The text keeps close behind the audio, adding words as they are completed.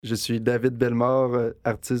Je suis David Bellemare,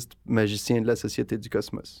 artiste magicien de la Société du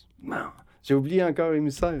Cosmos. Non, j'ai oublié encore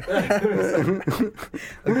émissaire.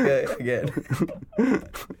 Okay, again.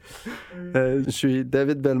 Je suis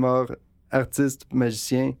David Bellemare, artiste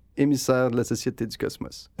magicien émissaire de la Société du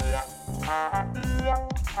Cosmos.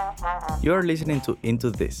 You are listening to Into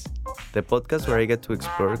This, the podcast where I get to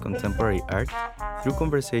explore contemporary art through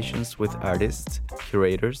conversations with artists,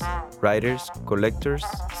 curators, writers, collectors,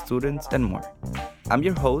 students, and more. I'm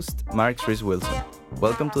your host, Mark Rhys Wilson.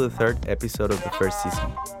 Welcome to the third episode of the first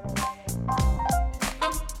season.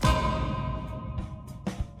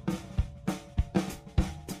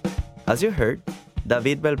 As you heard,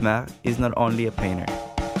 David Bellemare is not only a painter,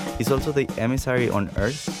 he's also the emissary on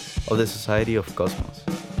Earth of the Society of Cosmos.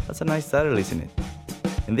 That's a nice title, isn't it?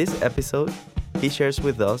 In this episode, he shares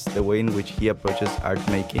with us the way in which he approaches art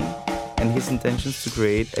making and his intentions to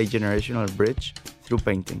create a generational bridge through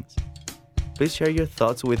paintings. Please share your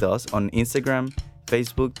thoughts with us on Instagram,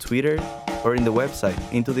 Facebook, Twitter, or in the website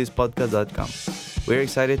intothispodcast.com. We're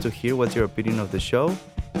excited to hear what's your opinion of the show,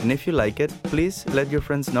 and if you like it, please let your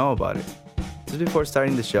friends know about it. Just before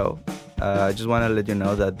starting the show, I just want to let you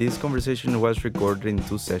know that this conversation was recorded in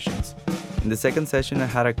 2 sessions. In the second session, I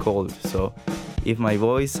had a cold, so if my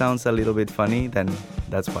voice sounds a little bit funny, then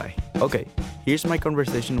that's why. Okay, here's my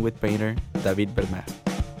conversation with painter David Bellemare.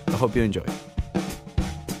 I hope you enjoy.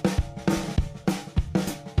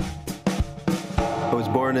 I was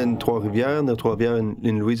born in Trois-Rivières, near Trois-Rivières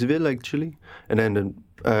in Louisville, actually. And then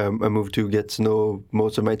I moved to Gatineau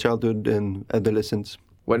most of my childhood and adolescence.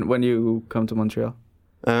 When you come to Montreal?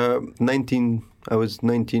 I was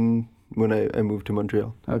 19 when I moved to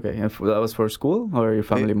Montreal. Okay, and that was for school, or your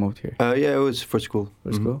family moved here? Yeah, it was for school.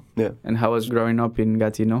 For school? Yeah. And how was growing up in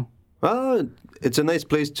Gatineau? It's a nice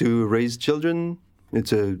place to raise children.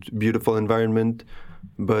 It's a beautiful environment,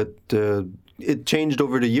 but it changed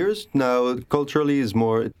over the years. Now, culturally, it's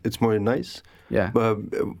more nice. Yeah. But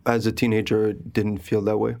as a teenager, it didn't feel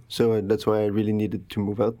that way. So that's why I really needed to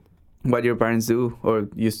move out. What your parents do or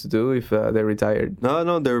used to do if they're retired?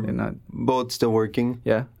 No, they're not. both still working.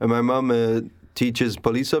 Yeah. And my mom teaches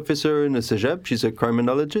police officer in a cégep. She's a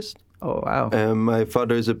criminologist. Oh, wow. My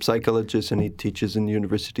father is a psychologist, and he teaches in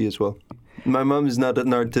university as well. My mom is not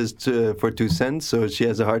an artist for 2 cents, so she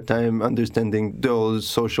has a hard time understanding the whole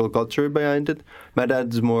social culture behind it. My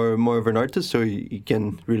dad's more of an artist, so he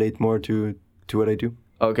can relate more to what I do.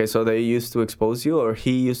 Okay, so they used to expose you, or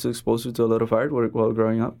he used to expose you to a lot of art while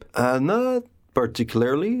growing up? Not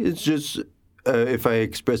particularly. It's just if I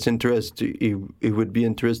express interest, he would be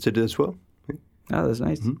interested as well. Oh, that's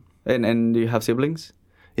nice. Mm-hmm. And do you have siblings?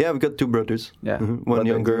 Yeah, I've got 2 brothers. Yeah. Mm-hmm. One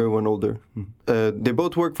younger, one older. Mm-hmm. They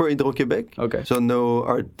both work for Hydro-Québec. Okay. So no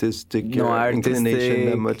artistic inclination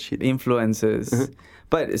that much. Influences. Mm-hmm.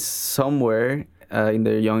 But somewhere in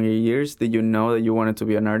their younger years, did you know that you wanted to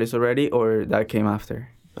be an artist already, or that came after?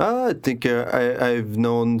 I think I've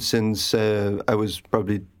known since I was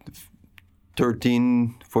probably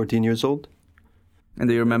 13, 14 years old. And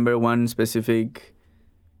do you remember one specific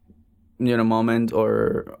moment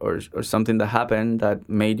or something that happened that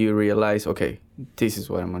made you realize, okay, this is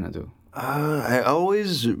what I'm going to do? I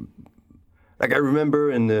always... I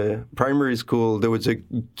remember in the primary school, there was a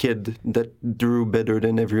kid that drew better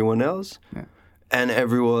than everyone else. Yeah. And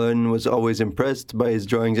everyone was always impressed by his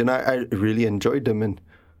drawings, and I really enjoyed them. And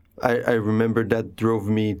I remember that drove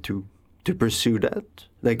me to pursue that,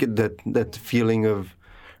 that feeling of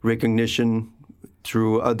recognition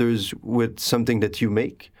through others with something that you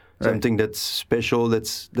make, right. Something that's special,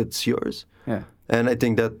 that's yours. Yeah. And I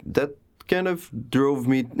think that kind of drove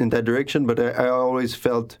me in that direction. But I always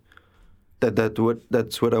felt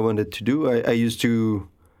that's what I wanted to do. I used to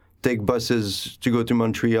take buses to go to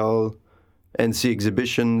Montreal and see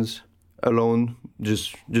exhibitions alone,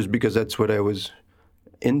 just because that's what I was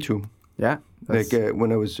into. Yeah.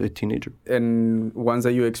 When I was a teenager. And once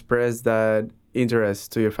that you expressed that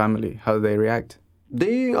interest to your family, how did they react?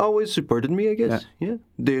 They always supported me, I guess. Yeah.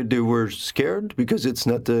 They were scared because it's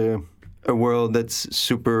not a world that's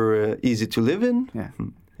super easy to live in. Yeah.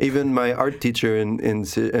 Even my art teacher in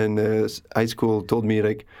high school told me,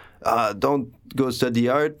 don't go study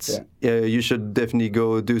art. Yeah. You should definitely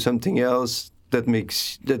go do something else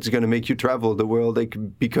that's going to make you travel the world,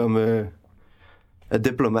 become a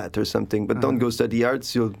diplomat or something. But don't go study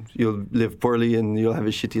arts. You'll live poorly and you'll have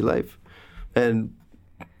a shitty life. And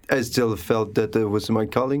I still felt that it was my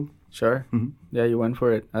calling. Sure. Mm-hmm. Yeah, you went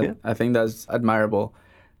for it. I think that's admirable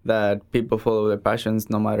that people follow their passions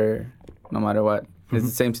no matter what. It's the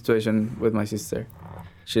same situation with my sister.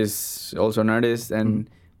 She's also an artist, and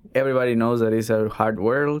everybody knows that it's a hard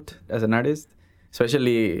world as an artist,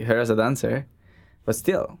 especially her as a dancer. But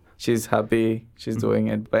still, she's happy, she's doing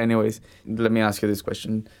it. But anyways, let me ask you this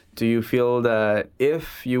question. Do you feel that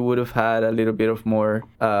if you would have had a little bit of more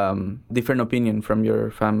different opinion from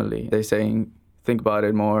your family, they're saying, think about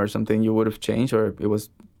it more or something, you would have changed, or it was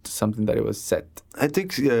something that it was set? I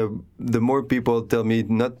think the more people tell me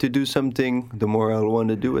not to do something, the more I'll want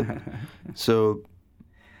to do it. So,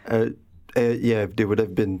 if they would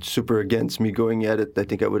have been super against me going at it, I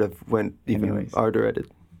think I would have went even harder at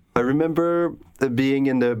it. I remember being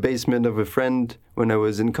in the basement of a friend when I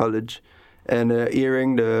was in college, and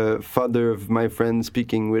hearing the father of my friend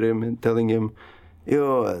speaking with him and telling him,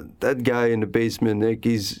 "Yo, that guy in the basement, like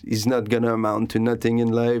he's not gonna amount to nothing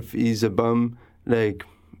in life. He's a bum. Like,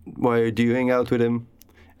 why do you hang out with him?"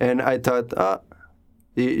 And I thought,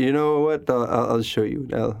 you know what? I'll show you.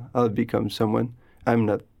 I'll become someone. I'm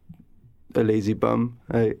not a lazy bum.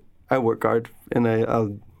 I work hard, and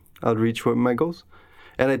I'll reach for my goals.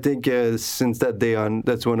 And I think since that day on,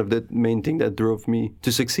 that's one of the main things that drove me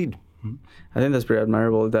to succeed. I think that's pretty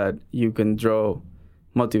admirable that you can draw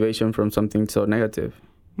motivation from something so negative.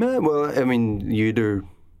 Yeah, well, I mean, you either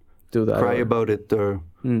do that, cry about it, or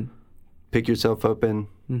pick yourself up and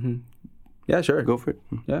yeah, sure, go for it.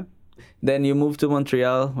 Yeah. Then you moved to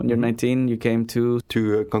Montreal when you're 19. You came to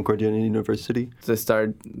Concordia University to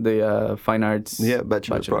start the fine arts. Yeah,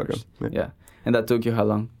 bachelor program. Yeah. And that took you how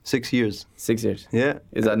long? 6 years. 6 years. Yeah.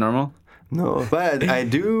 Is that normal? No, but I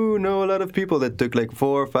do know a lot of people that took like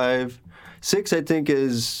 4, 5, 6. I think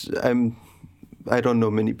I don't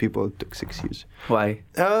know many people that took 6 years. Why?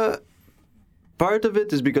 Part of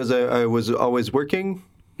it is because I was always working,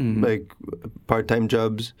 like part-time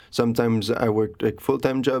jobs. Sometimes I worked like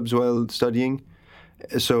full-time jobs while studying,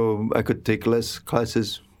 so I could take less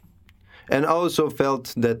classes. And I also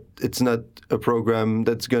felt that it's not a program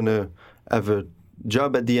that's gonna have a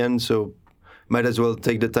job at the end, so might as well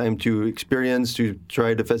take the time to experience, to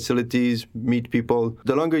try the facilities, meet people.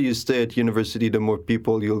 The longer you stay at university, the more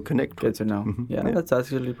people you'll connect with. Get to know. Yeah, that's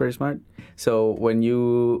actually pretty smart. So when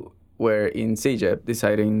you were in CEGEP,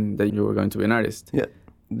 deciding that you were going to be an artist. Yeah,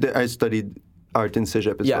 I studied art in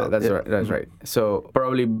CEGEP as well. That's right. That's right. So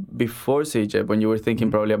probably before CEGEP, when you were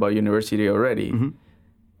thinking probably about university already,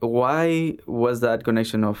 why was that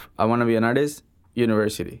connection of, I want to be an artist,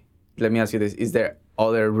 university? Let me ask you this. Is there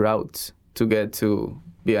other routes to get to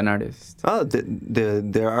be an artist?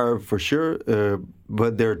 There are for sure,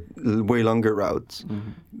 but they're way longer routes.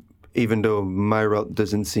 Even though my route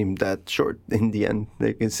doesn't seem that short in the end.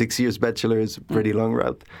 Like a 6 years bachelor is a pretty long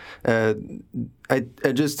route.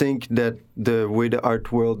 I just think that the way the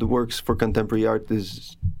art world works for contemporary art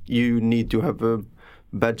is you need to have a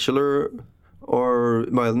bachelor, or,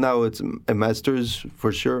 well, now it's a master's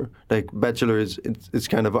for sure. Like bachelor it's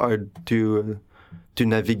kind of hard to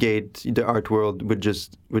navigate the art world with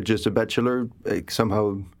just a bachelor. Like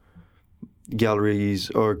somehow galleries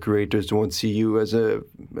or curators won't see you as a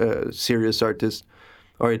serious artist,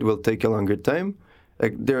 or it will take a longer time.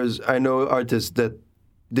 Like I know artists that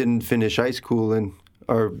didn't finish high school and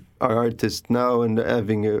are artists now and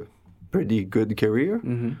having a pretty good career,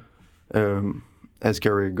 as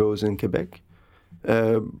career goes in Quebec.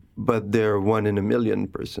 But they're 1 in a million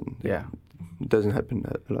person. Yeah. It doesn't happen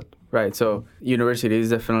a lot. Right. So university is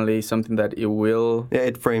definitely something that it will... Yeah,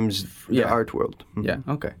 it frames the art world. Yeah,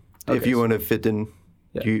 okay. If you want to fit in,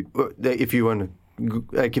 if you want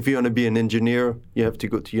to be an engineer, you have to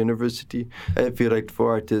go to university. I feel like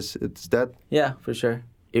for artists, it's that. Yeah, for sure.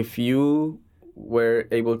 If you were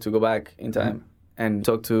able to go back in time and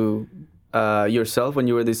talk to yourself when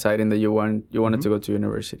you were deciding that you wanted to go to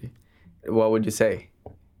university, what would you say?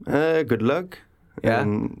 Good luck. Yeah.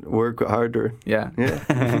 And work harder. Yeah.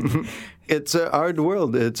 It's a hard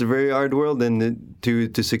world. It's a very hard world, and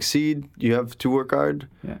to succeed, you have to work hard.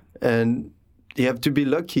 Yeah. And you have to be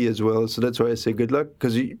lucky as well. So that's why I say good luck,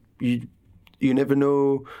 because you never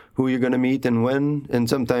know who you're going to meet and when. And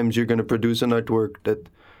sometimes you're going to produce an artwork that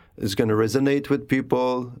is going to resonate with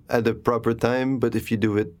people at the proper time. But if you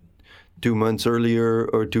do it 2 months earlier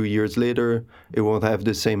or 2 years later, it won't have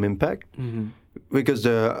the same impact. Because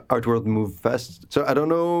the art world moves fast. So I don't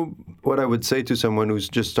know what I would say to someone who's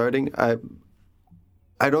just starting.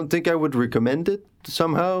 I don't think I would recommend it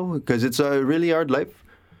somehow, because it's a really hard life.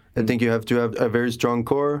 I think you have to have a very strong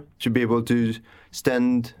core to be able to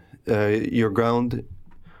stand your ground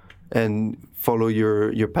and follow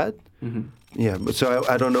your path. Yeah, but so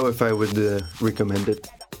I don't know if I would recommend it.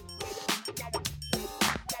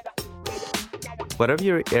 Whatever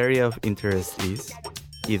your area of interest is,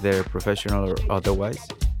 either professional or otherwise,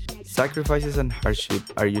 sacrifices and hardship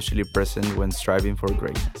are usually present when striving for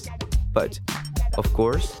greatness. But, of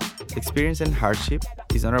course, experience and hardship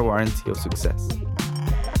is not a warranty of success.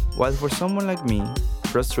 While for someone like me,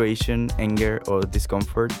 frustration, anger, or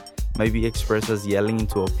discomfort may be expressed as yelling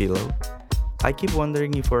into a pillow, I keep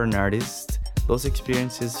wondering if for an artist, those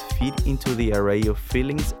experiences feed into the array of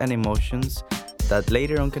feelings and emotions that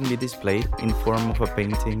later on can be displayed in form of a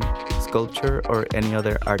painting, sculpture, or any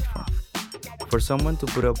other art form. For someone to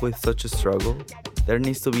put up with such a struggle, there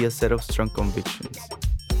needs to be a set of strong convictions.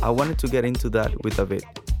 I wanted to get into that with David.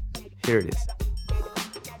 Here it is.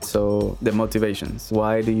 So, the motivations.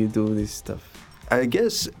 Why do you do this stuff? I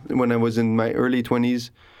guess when I was in my early 20s,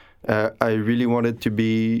 I really wanted to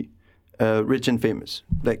be rich and famous.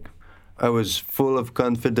 Like, I was full of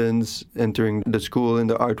confidence entering the school in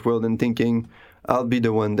the art world and thinking, I'll be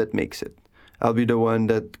the one that makes it. I'll be the one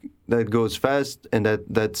that goes fast and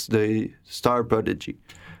that's the star prodigy.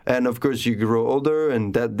 And of course, you grow older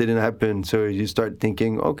and that didn't happen. So you start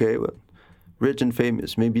thinking, okay, well, rich and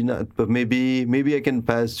famous, maybe not. But maybe I can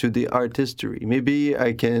pass to the art history. Maybe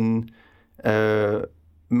I can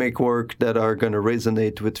make work that are going to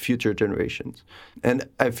resonate with future generations. And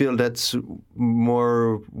I feel that's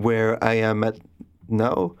more where I am at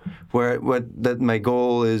now, that my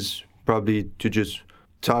goal is probably to just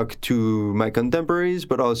talk to my contemporaries,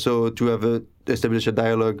 but also to establish a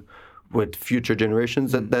dialogue with future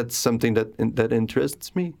generations. That's something that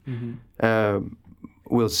interests me. Mm-hmm.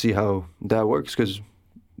 We'll see how that works, because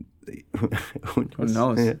who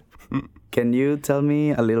knows? Yeah. Can you tell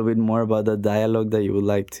me a little bit more about the dialogue that you would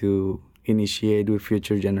like to initiate with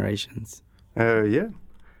future generations? Yeah.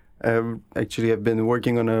 Actually, I've been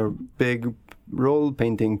working on a big roll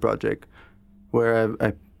painting project where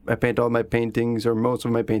I paint all my paintings, or most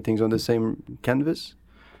of my paintings, on the same canvas.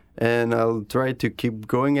 And I'll try to keep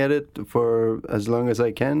going at it for as long as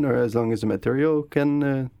I can, or as long as the material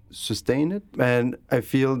can sustain it. And I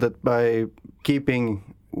feel that by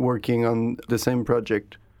keeping working on the same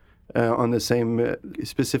project, on the same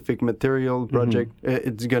specific material project, mm-hmm.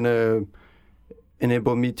 It's going to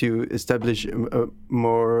enable me to establish a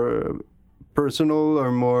more personal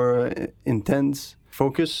or more intense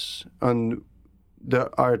focus on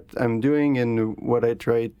the art I'm doing and what I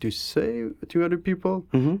try to say to other people.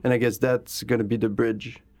 Mm-hmm. And I guess that's going to be the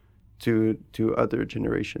bridge to other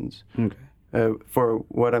generations. Okay. For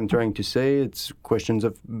what I'm trying to say, it's questions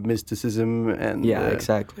of mysticism and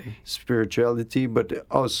exactly. spirituality, but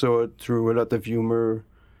also through a lot of humor.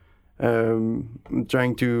 I'm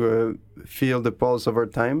trying to feel the pulse of our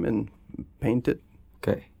time and paint it.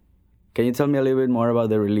 Okay. Can you tell me a little bit more about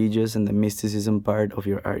the religious and the mysticism part of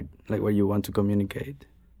your art, like what you want to communicate?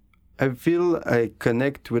 I feel I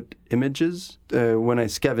connect with images. When I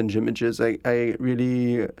scavenge images, I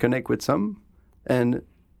really connect with some. And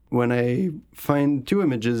when I find two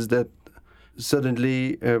images that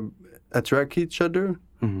suddenly attract each other,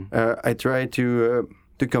 mm-hmm. I try to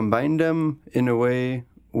combine them in a way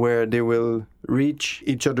where they will reach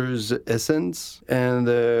each other's essence and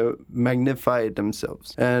magnify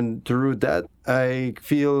themselves. And through that, I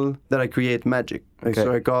feel that I create magic. Okay.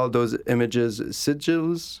 So I call those images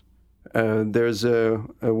sigils. There's a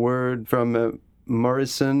word from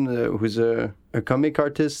Morrison, who's a comic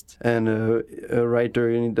artist and a writer,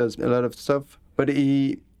 and he does a lot of stuff. But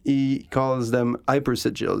he calls them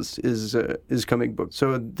hypersigils, his comic book.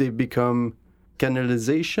 So they become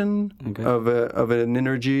canalization of an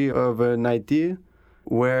energy, of an idea,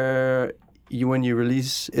 where when you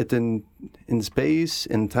release it in space,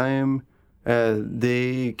 in time,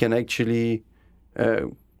 they can actually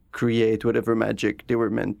create whatever magic they were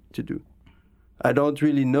meant to do. I don't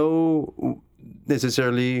really know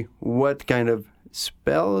necessarily what kind of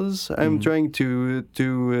spells I'm trying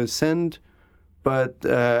to send, but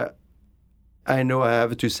I know I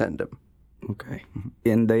have to send them. Okay.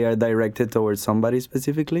 And they are directed towards somebody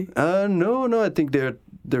specifically? No. I think they're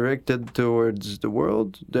directed towards the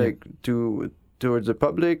world, like towards the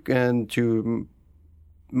public, and to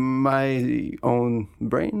my own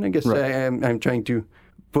brain. I guess I'm trying to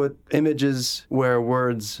put images where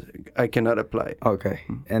words I cannot apply. Okay.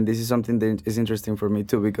 And this is something that is interesting for me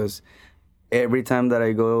too, because every time that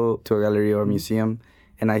I go to a gallery or a museum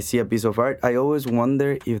and I see a piece of art, I always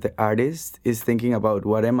wonder if the artist is thinking about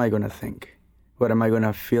what am I going to think? What am I going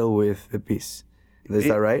to feel with the piece? Is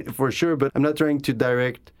that right? For sure, but I'm not trying to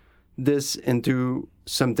direct this into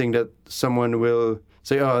something that someone will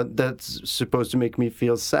say, oh, that's supposed to make me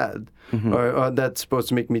feel sad, mm-hmm. or oh, that's supposed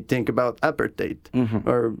to make me think about apartheid. Mm-hmm.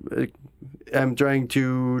 Or I'm trying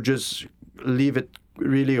to just leave it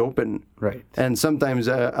really open. Right. And sometimes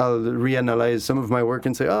I'll reanalyze some of my work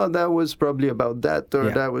and say, oh, that was probably about that, or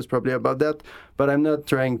that was probably about that. But I'm not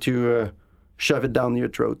trying to shove it down your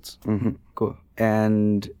throats. Mm-hmm. Cool.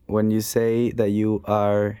 And when you say that you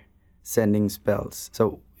are sending spells,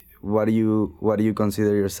 so what do you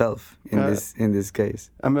consider yourself in this case?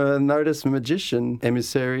 I'm an artist magician,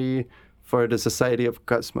 emissary for the Society of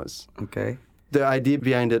Cosmos. Okay. The idea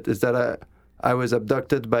behind it is that I was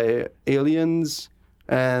abducted by aliens,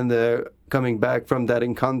 and coming back from that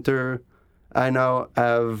encounter, I now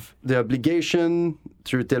have the obligation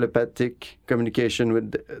through telepathic communication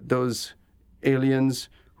with those aliens,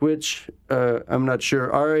 which I'm not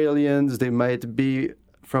sure are aliens. They might be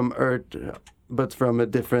from Earth, but from a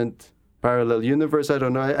different parallel universe. I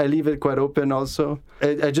don't know. I leave it quite open also.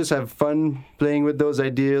 I just have fun playing with those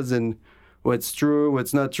ideas and what's true,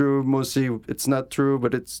 what's not true. Mostly it's not true,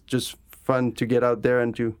 but it's just fun to get out there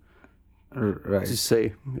and to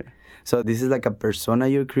say. Yeah. So this is like a persona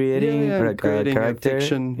you're creating, or like creating a character? A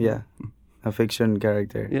fiction. Yeah, a fiction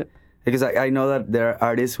character. Yeah. Because I know that there are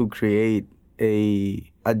artists who create a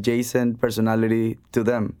adjacent personality to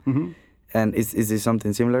them. Mm-hmm. And is this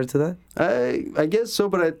something similar to that? I guess so,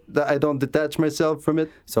 but I don't detach myself from it.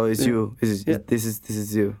 So it's you. This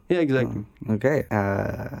is you. Yeah, exactly. Okay.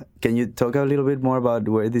 Can you talk a little bit more about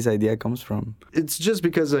where this idea comes from? It's just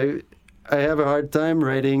because I have a hard time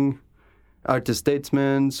writing artist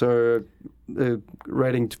statements or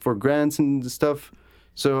writing for grants and stuff.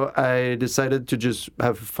 So I decided to just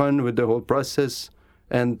have fun with the whole process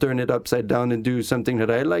and turn it upside down and do something that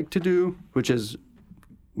I like to do, which is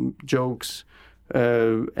jokes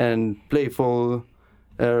and playful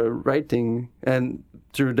writing. And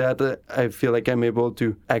through that, I feel like I'm able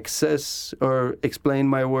to access or explain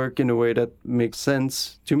my work in a way that makes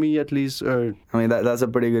sense to me, at least. Or I mean, that's a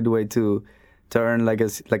pretty good way to turn like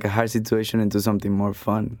a hard situation into something more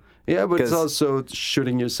fun. Yeah, but it's also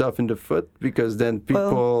shooting yourself in the foot, because then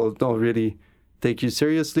people don't really take you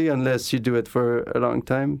seriously unless you do it for a long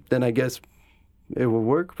time. Then I guess it will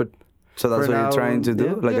work. But so that's what you're trying to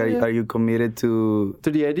do? Are you committed to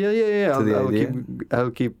the idea? Yeah.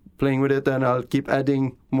 I'll keep playing with it, and I'll keep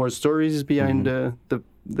adding more stories behind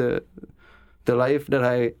the life that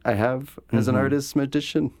I have as an artist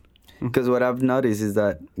magician. Because what I've noticed is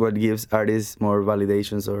that what gives artists more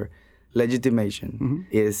validations or legitimation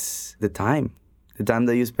is the time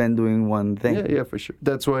that you spend doing one thing. Yeah, for sure.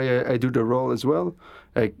 That's why I do the role as well.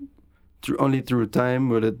 Only through time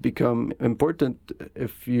will it become important.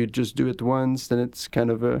 If you just do it once, then it's kind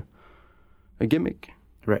of a gimmick.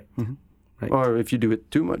 Right. Mm-hmm. Right. Or if you do it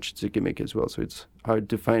too much, it's a gimmick as well. So it's hard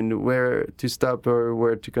to find where to stop or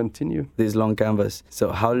where to continue. This long canvas.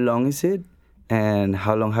 So how long is it? And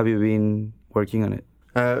how long have you been working on it?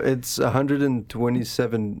 It's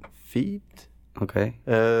 127 feet. Okay.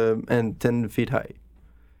 And 10 feet high.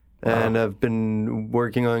 And I've been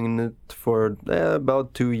working on it for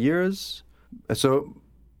about 2 years. So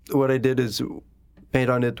what I did is paint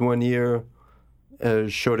on it 1 year,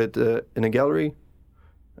 showed it in a gallery.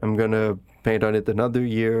 I'm going to paint on it another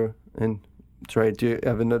year and try to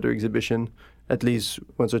have another exhibition at least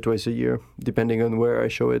once or twice a year, depending on where I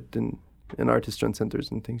show it in artisan centers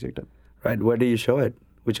and things like that. Right. Where do you show it?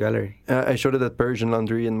 Which gallery? I showed it at Persian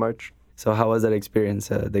Laundry in March. So how was that experience,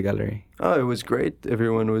 the gallery? Oh, it was great.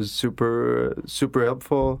 Everyone was super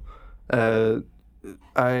helpful.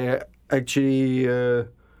 I actually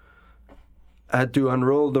had to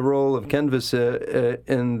unroll the roll of canvas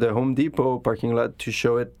in the Home Depot parking lot to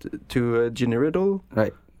show it to Ginny Riddle,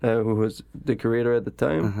 right? Who was the curator at the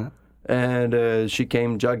time. Uh-huh. And she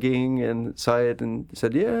came jogging and saw it and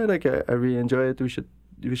said, "Yeah, like I really enjoy it.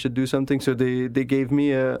 We should do something." So they gave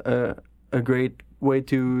me a great way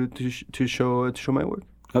to show my work.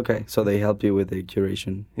 Okay, so they helped you with the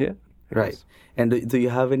curation. Yeah. Right. And do you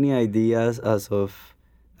have any ideas as of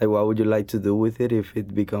like what would you like to do with it if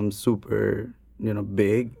it becomes super,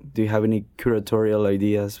 big? Do you have any curatorial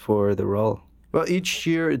ideas for the role? Well, each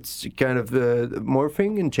year it's kind of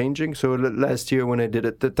morphing and changing. So last year when I did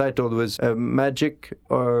it, the title was Magic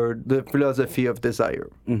or the Philosophy of Desire.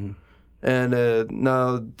 Mm-hmm. And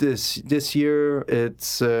now this year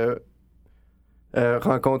it's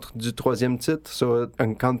Rencontre du troisième titre, so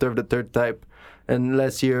Encounter of the third type. And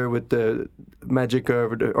last year with the Magic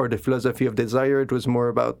or the Philosophy of Desire, it was more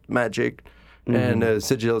about magic and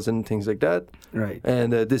sigils and things like that. Right.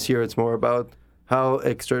 And this year it's more about how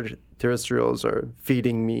extraterrestrials are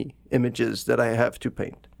feeding me images that I have to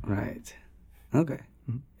paint. Right. Okay.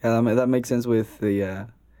 Mm-hmm. Yeah, that makes sense with the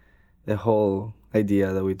whole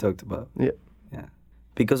idea that we talked about. Yeah. Yeah.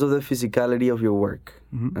 Because of the physicality of your work,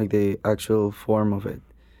 like the actual form of it,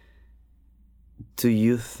 do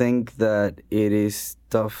you think that it is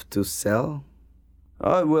tough to sell?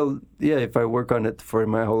 Well, yeah, if I work on it for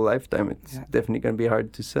my whole lifetime, it's definitely going to be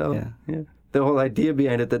hard to sell. Yeah. The whole idea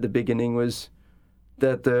behind it at the beginning was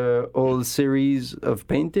that the whole series of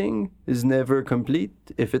painting is never complete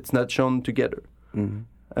if it's not shown together. Mhm.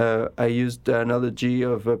 I used the analogy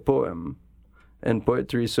of a poem and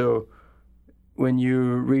poetry. So when you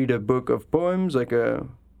read a book of poems, like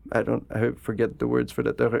I forget the words for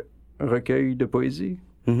that, a recueil de poésie.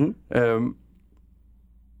 Mhm.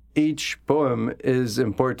 Each poem is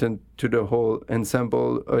important to the whole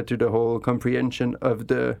ensemble or to the whole comprehension of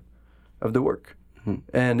the work. Mhm.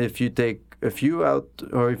 And if you take a few out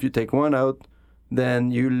or if you take one out,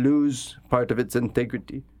 then you lose part of its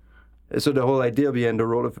integrity. So the whole idea behind the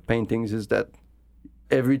role of paintings is that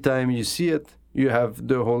every time you see it, you have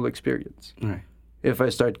the whole experience. Right. If I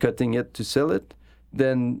start cutting it to sell it,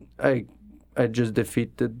 then I just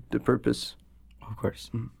defeated the purpose. Of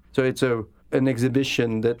course. So it's an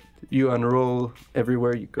exhibition that you unroll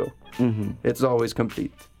everywhere you go. Mhm. It's always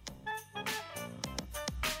complete.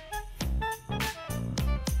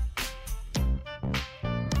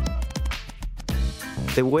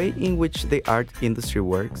 The way in which the art industry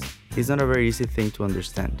works is not a very easy thing to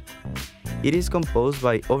understand. It is composed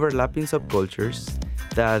by overlapping subcultures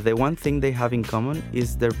that the one thing they have in common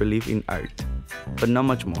is their belief in art, but not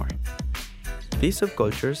much more. These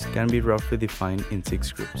subcultures can be roughly defined in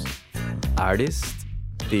 6 groups: artists,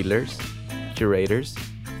 dealers, curators,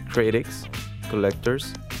 critics,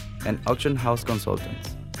 collectors, and auction house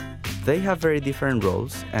consultants. They have very different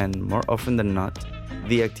roles, and more often than not,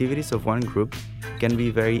 the activities of one group can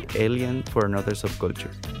be very alien for another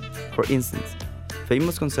subculture. For instance,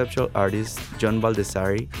 famous conceptual artist John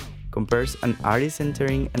Baldessari compares an artist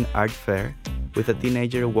entering an art fair with a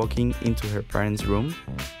teenager walking into her parents' room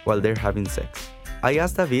while they're having sex. I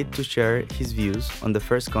asked David to share his views on the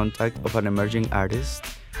first contact of an emerging artist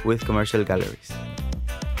with commercial galleries.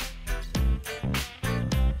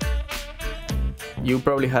 You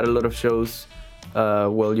probably had a lot of shows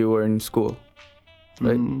while you were in school,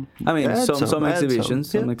 right? I mean, some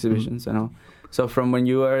exhibitions, I know. So from when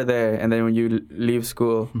you were there and then when you leave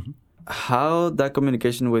school, how that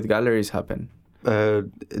communication with galleries happen?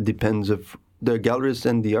 It depends of the gallerist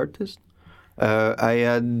and the artist. I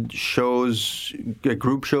had shows,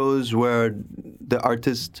 group shows, where the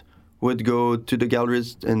artist would go to the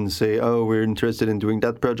gallerist and say, "Oh, we're interested in doing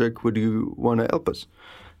that project. Would you want to help us?"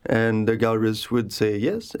 And the gallerist would say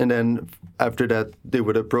yes. And then after that, they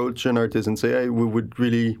would approach an artist and say, "Hey,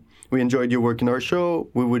 we enjoyed your work in our show.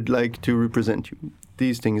 We would like to represent you."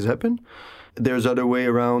 These things happen. There's other way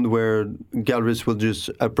around where gallerists will just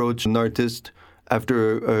approach an artist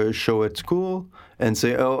after a show at school and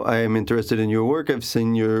say, "Oh, I am interested in your work. I've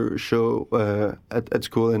seen your show at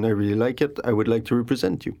school and I really like it. I would like to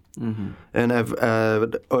represent you." Mm-hmm. And I've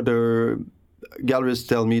had other gallerists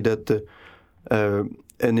tell me that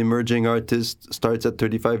an emerging artist starts at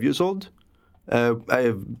 35 years old. I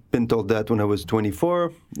have been told that when I was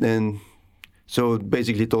 24, and so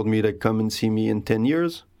basically told me to come and see me in 10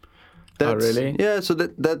 years. Really? Yeah, so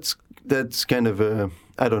that's kind of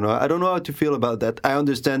I don't know. I don't know how to feel about that. I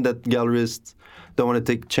understand that gallerists don't want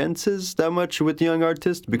to take chances that much with young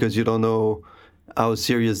artists because you don't know how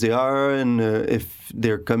serious they are and if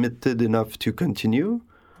they're committed enough to continue.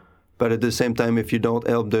 But at the same time, if you don't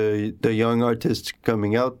help the young artists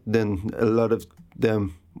coming out, then a lot of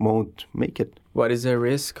them won't make it. What is the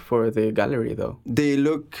risk for the gallery, though? They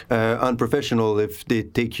look unprofessional if they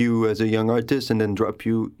take you as a young artist and then drop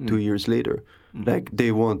you 2 years later. Mm-hmm. Like,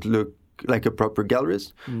 they won't look like a proper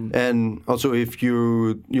gallerist. And also, if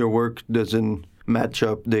your work doesn't match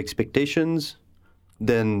up the expectations,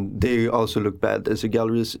 then they also look bad as a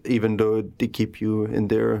gallerist, even though they keep you in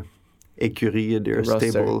their écurie, their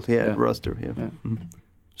roster. stable roster. Yeah. Mm-hmm.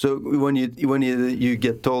 So when you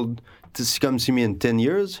get told to come see me in 10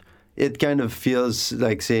 years, it kind of feels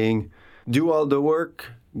like saying, do all the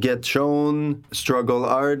work, get shown, struggle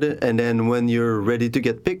hard, and then when you're ready to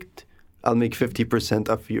get picked, I'll make 50%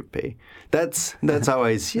 of your pay. That's how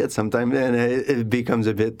I see it sometimes, and it becomes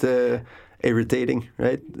a bit irritating,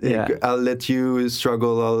 right? Yeah. I'll let you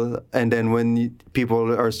struggle, and then when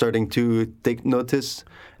people are starting to take notice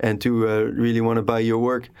and to really want to buy your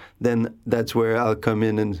work, then that's where I'll come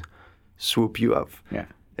in and swoop you off. Yeah.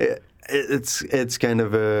 It's kind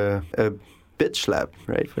of a bitch slap,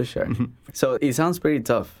 right? For sure. So it sounds pretty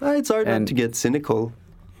tough. It's hard not to get cynical.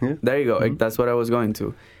 Yeah. There you go. Like, that's what I was going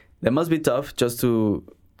to. That must be tough just to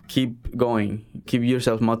keep going, keep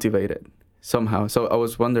yourself motivated somehow. So I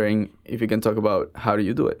was wondering if you can talk about how do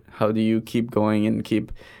you do it? How do you keep going and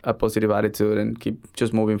keep a positive attitude and keep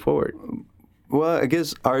just moving forward? Well, I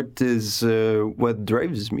guess art is what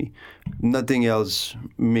drives me. Nothing else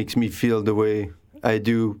makes me feel the way I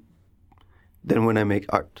do than when I make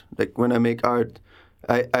art. Like, when I make art,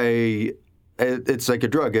 I it's like a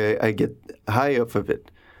drug. I get high off of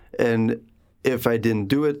it, and if I didn't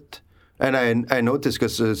do it, and I notice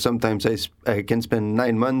because sometimes I can spend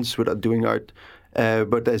 9 months without doing art,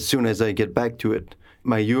 but as soon as I get back to it,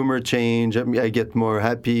 my humor change. I get more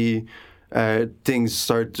happy. Things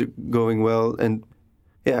start going well, and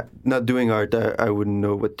yeah, not doing art, I wouldn't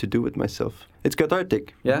know what to do with myself. It's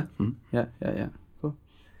cathartic. Yeah, yeah. Cool.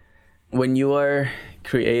 When you are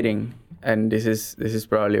creating, and this is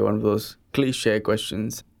probably one of those cliche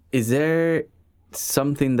questions, is there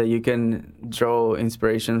something that you can draw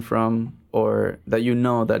inspiration from, or that you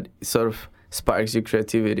know that sort of sparks your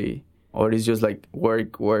creativity, or is just like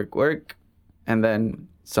work, and then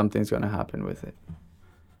something's gonna happen with it?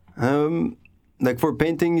 Like for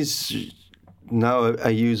paintings, now I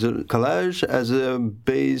use a collage as a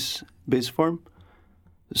base form.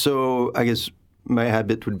 So I guess my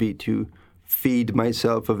habit would be to feed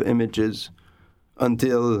myself of images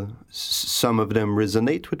until some of them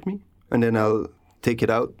resonate with me, and then I'll take it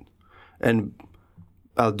out, and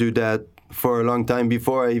I'll do that for a long time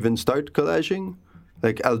before I even start collaging.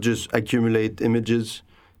 Like I'll just accumulate images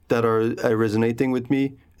that are resonating with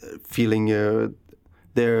me, feeling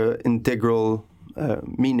their integral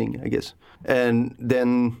meaning, I guess. And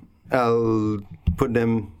then I'll put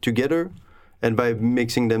them together, and by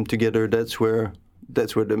mixing them together, that's where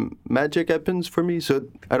the magic happens for me. So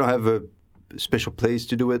I don't have a special place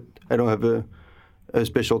to do it. I don't have a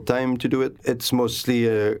special time to do it. It's mostly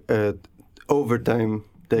over time,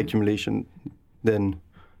 the accumulation, than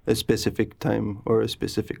a specific time or a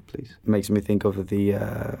specific place. Makes me think of the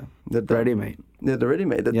ready-made. Yeah, the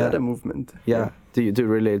ready-made, the Dada movement. Yeah. Do you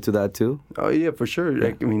relate to that too? Oh yeah, for sure. Yeah.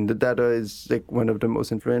 Like, I mean, the Dada is like one of the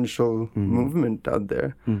most influential movement out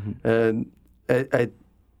there, and I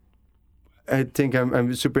think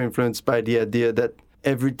I'm super influenced by the idea that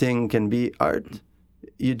everything can be art.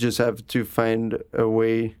 You just have to find a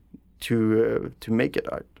way to make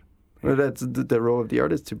it art. Well, that's the role of the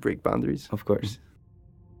artist, to break boundaries. Of course.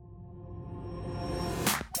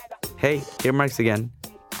 Hey, here Marks again.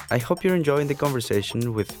 I hope you're enjoying the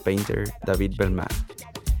conversation with painter David Bellemare.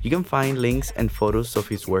 You can find links and photos of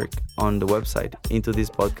his work on the website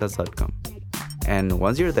intothispodcast.com. And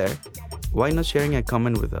once you're there, why not sharing a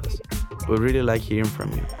comment with us? We really like hearing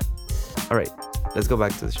from you. All right, let's go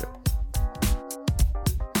back to the show.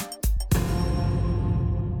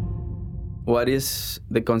 What is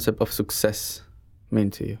the concept of success mean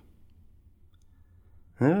to you?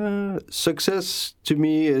 Success to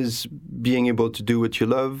me is being able to do what you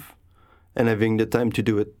love and having the time to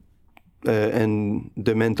do it, and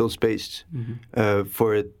the mental space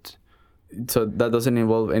for it. So that doesn't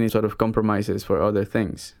involve any sort of compromises for other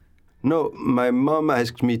things? No, my mom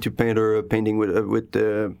asked me to paint her a painting with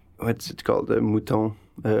what's it called, a mouton.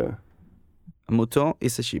 A mouton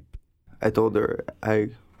is a sheep. I told her I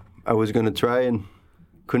was gonna try and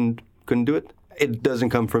couldn't do it. It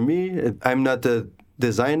doesn't come from me. I'm not a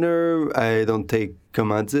designer. I don't take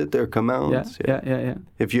commandite or commands. Yeah.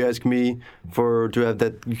 If you ask me to have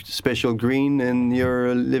that special green in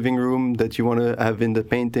your living room that you want to have in the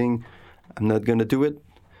painting, I'm not gonna do it.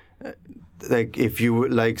 Like if you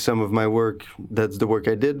like some of my work, that's the work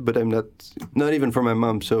I did, but I'm not even for my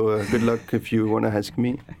mom. So good luck if you want to ask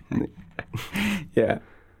me. Yeah.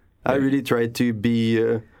 I really try to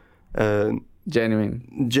be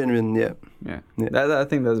genuine. Yeah. I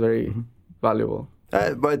think that's very valuable.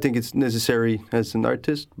 But I think it's necessary as an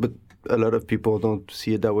artist, but a lot of people don't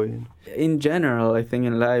see it that way. In general, I think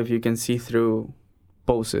in life you can see through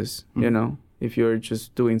poses, you know? If you're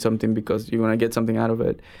just doing something because you want to get something out of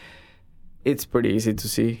it, it's pretty easy to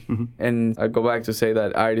see. And I go back to say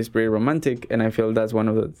that art is pretty romantic, and I feel that's one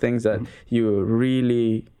of the things that you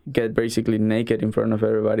really get basically naked in front of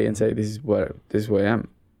everybody and say, this is who I am.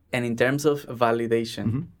 And in terms of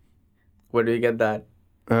validation, where do you get that?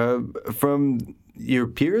 From your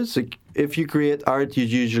peers. Like, if you create art, you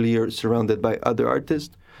usually are surrounded by other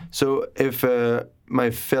artists. So if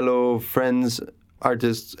my fellow friends,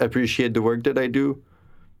 artists, appreciate the work that I do,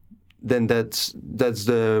 then that's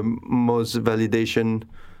the most validation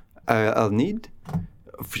I'll need.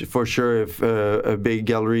 For sure, if a big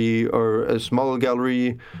gallery or a small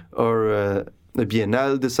gallery or a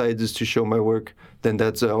biennale decides to show my work, then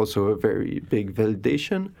that's also a very big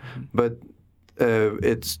validation. But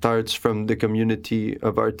it starts from the community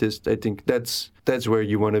of artists. I think that's where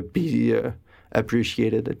you want to be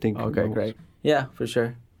appreciated, I think. Okay, great. Yeah, for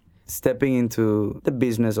sure. Stepping into the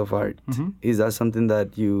business of art, is that something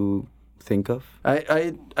that you think of?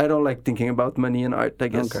 I don't like thinking about money in art, I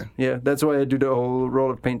guess. Okay. Yeah, that's why I do the whole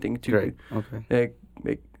role of painting too. Great. Okay.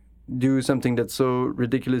 Do something that's so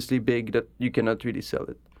ridiculously big that you cannot really sell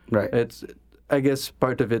it. Right. I guess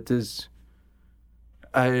part of it is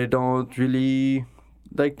I don't really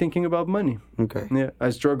like thinking about money. Okay. Yeah, I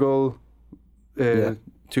struggle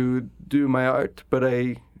to do my art, but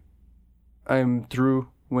I'm through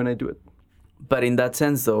when I do it. But in that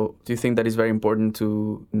sense, though, do you think that it's very important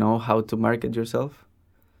to know how to market yourself?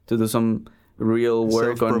 To do some real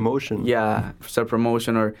work self-promotion.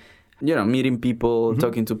 Self-promotion, or, meeting people,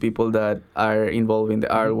 talking to people that are involved in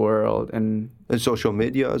the art world and social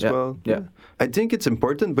media as well. Yeah. I think it's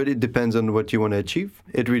important, but it depends on what you want to achieve.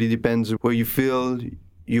 It really depends where you feel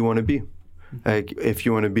you want to be. Like if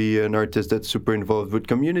you want to be an artist that's super involved with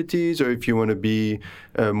communities, or if you want to be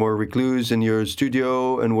more recluse in your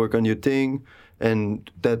studio and work on your thing, and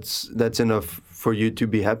that's enough for you to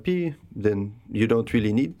be happy, then you don't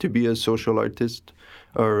really need to be a social artist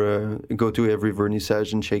or go to every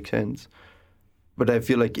vernissage and shake hands. But I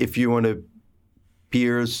feel like if you want to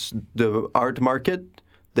pierce the art market,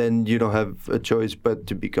 then you don't have a choice but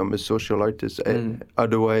to become a social artist.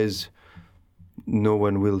 Otherwise, no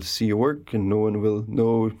one will see your work and no one will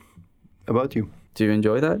know about you. Do you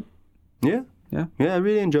enjoy that? Yeah, I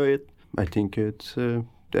really enjoy it. I think it's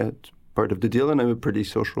that's part of the deal, and I'm a pretty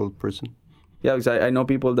social person. Yeah, because I know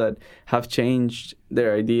people that have changed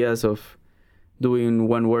their ideas of doing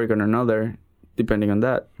one work or another, depending on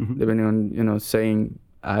that, depending on, saying,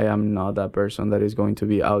 I am not that person that is going to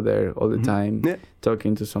be out there all the time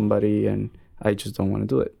talking to somebody, and I just don't want to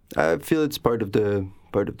do it. I feel it's part of the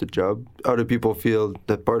job. Other people feel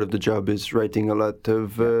that part of the job is writing a lot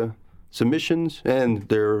of submissions, and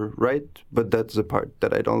they're right, but that's the part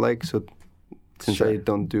that I don't like. So since I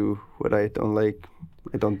don't do what I don't like,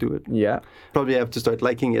 I don't do it. Yeah. Probably have to start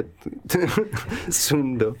liking it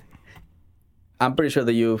soon, though. I'm pretty sure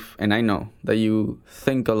that and I know that you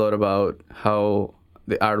think a lot about how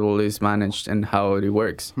the art world is managed and how it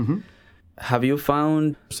works. Have you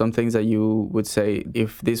found some things that you would say,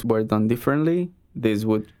 if this were done differently, this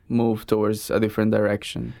would move towards a different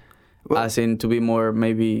direction? Well, as in to be more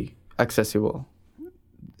maybe accessible?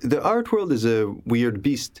 The art world is a weird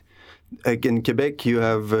beast. Like in Quebec, you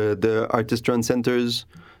have the artist run centers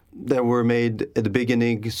that were made at the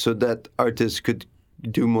beginning so that artists could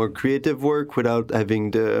do more creative work without having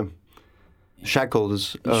the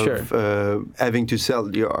shackles of having to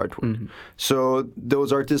sell your artwork. So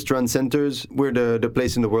those artist-run centers were the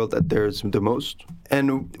place in the world that there's the most.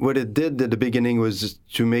 And what it did at the beginning was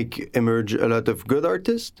to make emerge a lot of good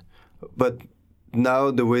artists. But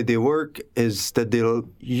now the way they work is that they'll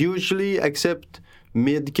usually accept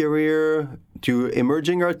mid-career to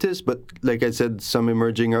emerging artists, but like I said, some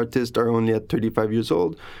emerging artists are only at 35 years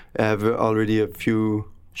old, have already a few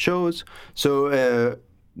shows. So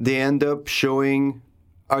they end up showing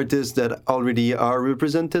artists that already are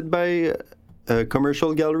represented by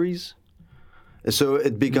commercial galleries. So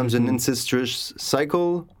it becomes an incestuous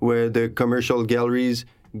cycle where the commercial galleries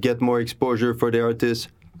get more exposure for the artists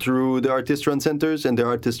through the artist-run centers, and the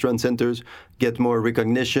artist-run centers get more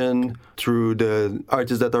recognition through the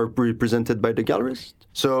artists that are represented by the galleries.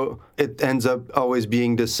 So it ends up always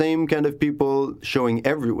being the same kind of people showing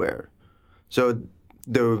everywhere. So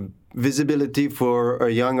the visibility for a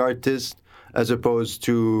young artist, as opposed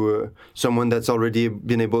to someone that's already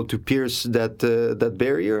been able to pierce that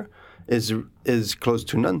barrier, is close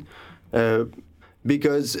to none.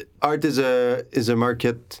 Because art is a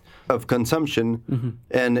market of consumption,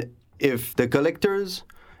 and if the collectors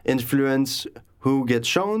influence who gets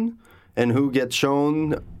shown, and who gets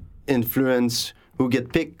shown influence who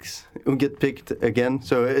get picked again.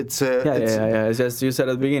 So it's It's just you said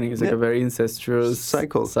at the beginning. It's like a very incestuous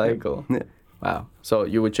cycle. Yeah. Wow. So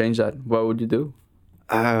you would change that. What would you do?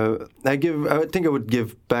 I think I would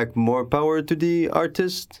give back more power to the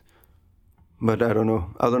artist, but I don't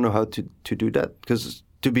know. I don't know how to do that, because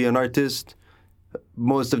to be an artist,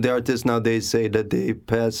 most of the artists nowadays say that they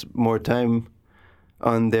pass more time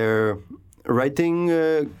on their writing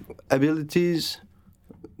abilities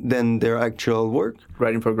than their actual work.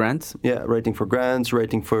 Writing for grants? Yeah, writing for grants,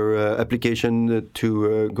 writing for application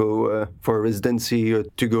to go for residency, or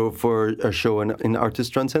to go for a show in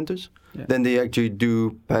artist-run centers. Yeah. Then they actually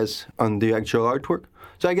do pass on the actual artwork.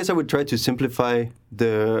 So I guess I would try to simplify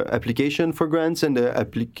the application for grants and the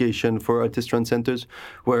application for artist-run centers,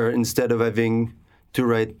 where instead of having to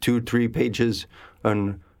write 2-3 pages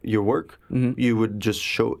on your work, you would just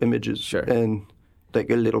show images and like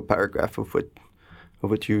a little paragraph of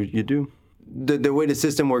what you do. The way the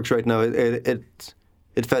system works right now,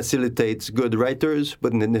 it facilitates good writers,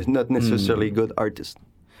 but not necessarily good artists.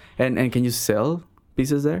 And can you sell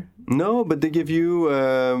pieces there? No, but they give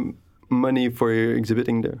you money for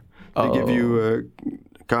exhibiting there. They give you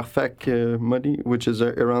CARFAC money, which is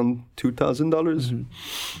around $2,000.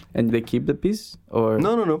 And they keep the piece, or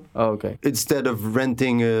No. Oh, okay. Instead of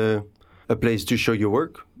renting a place to show your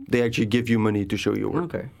work, they actually give you money to show your work.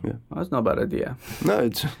 Okay. Yeah. Well, that's not a bad idea. No,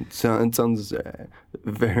 it sounds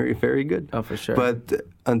very, very good. Oh, for sure. But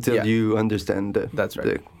until you understand that's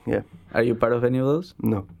right. Yeah. Are you part of any of those?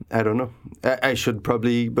 No, I don't know. I should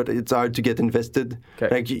probably, but it's hard to get invested. Okay.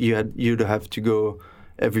 Like you'd have to go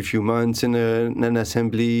every few months in an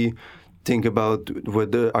assembly, think about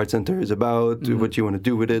what the art center is about, what you want to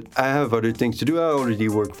do with it. I have other things to do. I already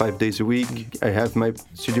work 5 days a week. I have my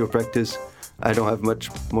studio practice. I don't have much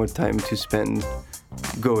more time to spend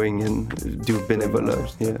going and do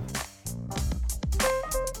benevolence. Yeah.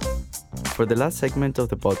 For the last segment of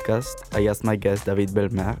the podcast, I asked my guest David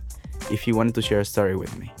Belmer if he wanted to share a story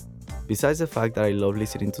with me. Besides the fact that I love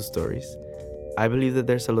listening to stories, I believe that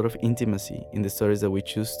there's a lot of intimacy in the stories that we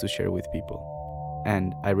choose to share with people.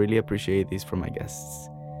 And I really appreciate this from my guests.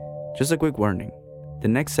 Just a quick warning, the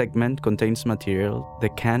next segment contains material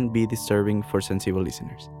that can be disturbing for sensible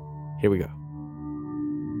listeners. Here we go.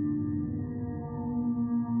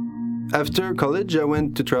 After college, I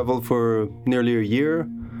went to travel for nearly a year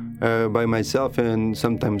by myself and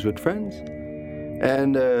sometimes with friends.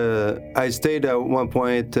 And I stayed at one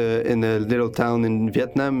point in a little town in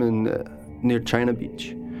Vietnam near China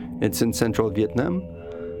Beach. It's in central Vietnam.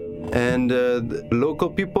 And the local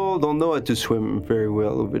people don't know how to swim very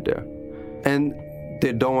well over there. And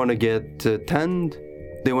they don't want to get tanned.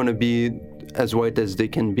 They want to be as white as they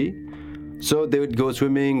can be. So they would go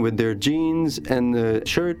swimming with their jeans and a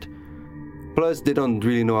shirt. Plus, they don't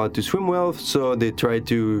really know how to swim well, so they try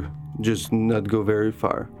to just not go very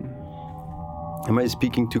far. Am I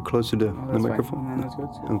speaking too close to the microphone? Fine. No,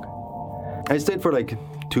 that's good. Okay. I stayed for like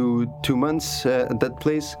two months at that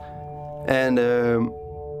place, and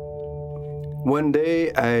one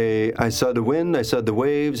day I saw the wind, I saw the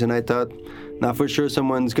waves, and I thought, now for sure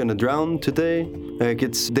someone's gonna drown today. Like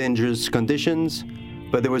it's dangerous conditions,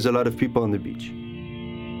 but there was a lot of people on the beach.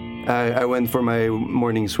 I went for my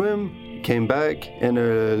morning swim, came back, and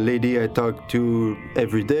a lady I talked to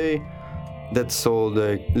every day that sold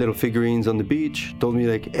little figurines on the beach told me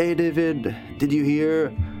like, "Hey David, did you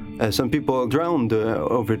hear some people drowned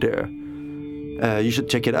over there? You should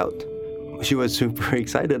check it out." She was super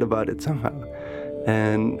excited about it somehow.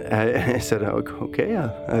 And I said, okay,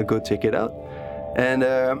 I'll go check it out. And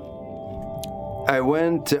I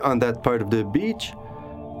went on that part of the beach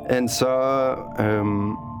and saw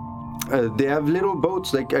they have little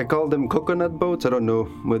boats, like I call them coconut boats. I don't know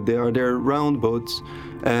what they are. They're round boats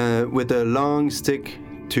with a long stick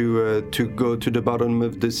to go to the bottom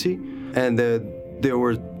of the sea. And there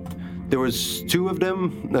was 2 of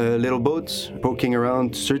them, little boats, poking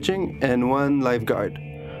around, searching, and 1 lifeguard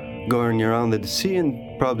going around at the sea,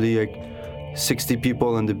 and probably like 60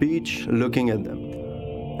 people on the beach looking at them.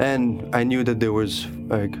 And I knew that there was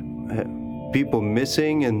like people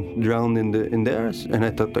missing and drowned in there, and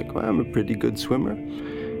I thought like, well, I'm a pretty good swimmer,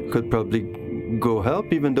 could probably go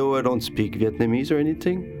help, even though I don't speak Vietnamese or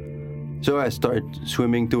anything. So I start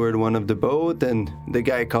swimming toward one of the boat, and the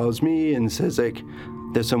guy calls me and says like,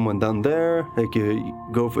 "There's someone down there, like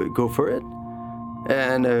go for it."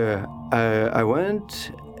 And I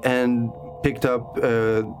went and picked up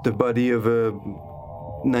the body of a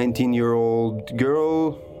 19-year-old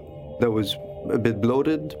girl that was a bit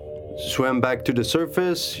bloated. Swam back to the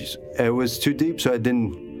surface. It was too deep, so I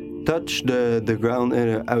didn't touch the ground,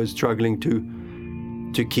 and I was struggling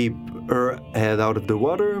to keep her head out of the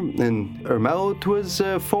water, and her mouth was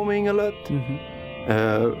foaming a lot.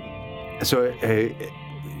 So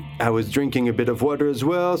I was drinking a bit of water as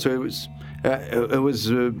well, so it was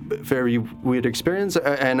a very weird experience,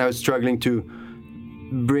 and I was struggling to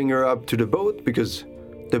bring her up to the boat because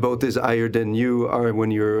the boat is higher than you are when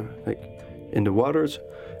you're like in the waters.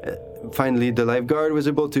 Finally, the lifeguard was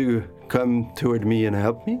able to come toward me and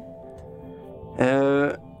help me.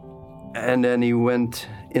 And then he went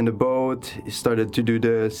in the boat, he started to do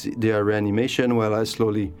the reanimation while I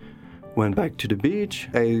slowly went back to the beach.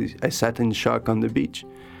 I sat in shock on the beach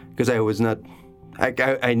because I was not,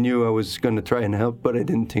 I knew I was going to try and help, but I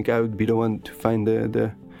didn't think I would be the one to find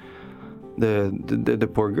the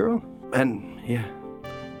poor girl. And yeah,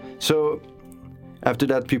 so after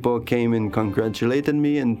that, people came and congratulated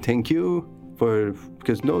me and thank you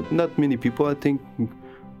because not many people I think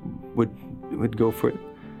would go for it.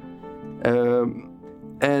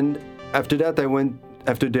 And after that,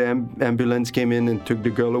 after the ambulance came in and took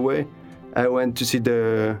the girl away, I went to see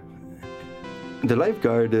the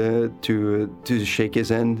lifeguard to shake his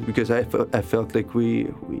hand because I felt like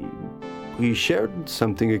we we shared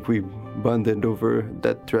something, like we bonded over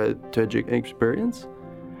that tragic experience,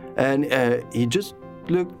 and he just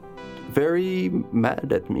looked very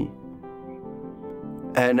mad at me,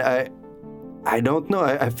 and I don't know.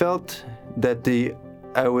 I felt that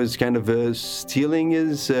I was kind of stealing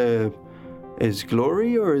his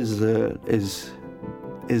glory or his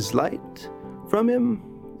light from him.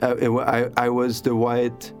 I was the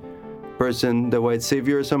white person, the white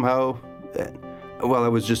savior somehow. Well, I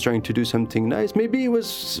was just trying to do something nice. Maybe he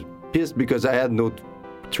was pissed because I had no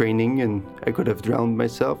training and I could have drowned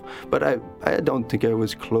myself. But I don't think I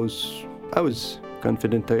was close. I was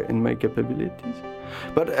confident in my capabilities.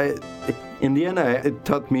 But in the end, it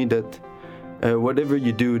taught me that whatever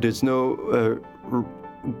you do, there's no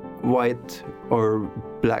white or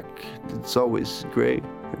black. It's always gray.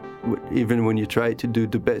 Even when you try to do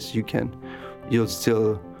the best you can, you'll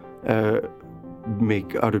still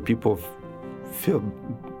make other people feel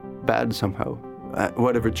bad somehow,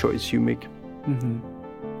 whatever choice you make. Mm-hmm.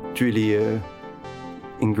 It really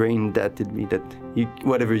ingrained that in me, that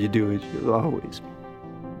whatever you do, you'll always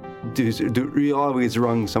you always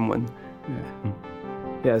wrong someone. Yeah.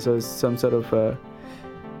 Yeah, so it's some sort of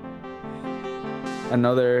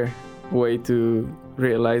another way to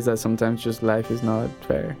realize that sometimes just life is not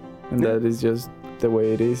fair, and that is just the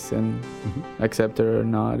way it is, and accept it or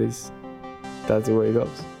not, that's the way it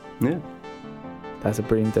goes. Yeah. That's a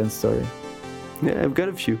pretty intense story. Yeah, I've got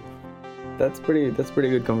a few. That's pretty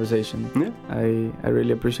good conversation. Yeah. I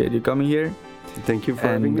really appreciate you coming here. Thank you for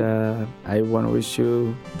having me. And I want to wish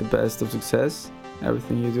you the best of success,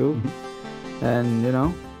 everything you do. And,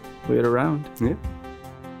 we're around. Yeah.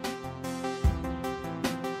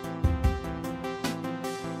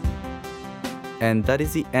 And that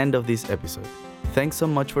is the end of this episode. Thanks so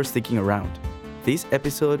much for sticking around. This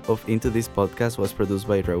episode of Into This Podcast was produced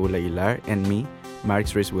by Raul Aguilar and me,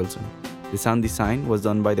 Mark Rhys-Wilson. The sound design was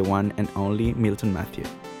done by the one and only Milton Matthew.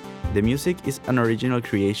 The music is an original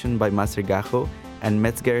creation by Master Gajo and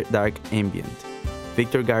Metzger Dark Ambient.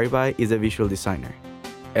 Victor Garibay is a visual designer.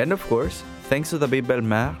 And of course, thanks to David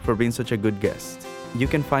Belmer for being such a good guest. You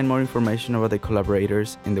can find more information about the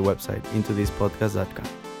collaborators in the website intothispodcast.com.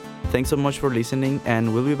 Thanks so much for listening,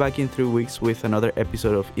 and we'll be back in 3 weeks with another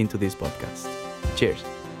episode of Into This Podcast. Cheers.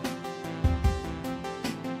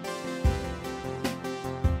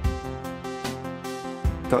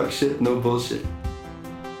 Talk shit, no bullshit.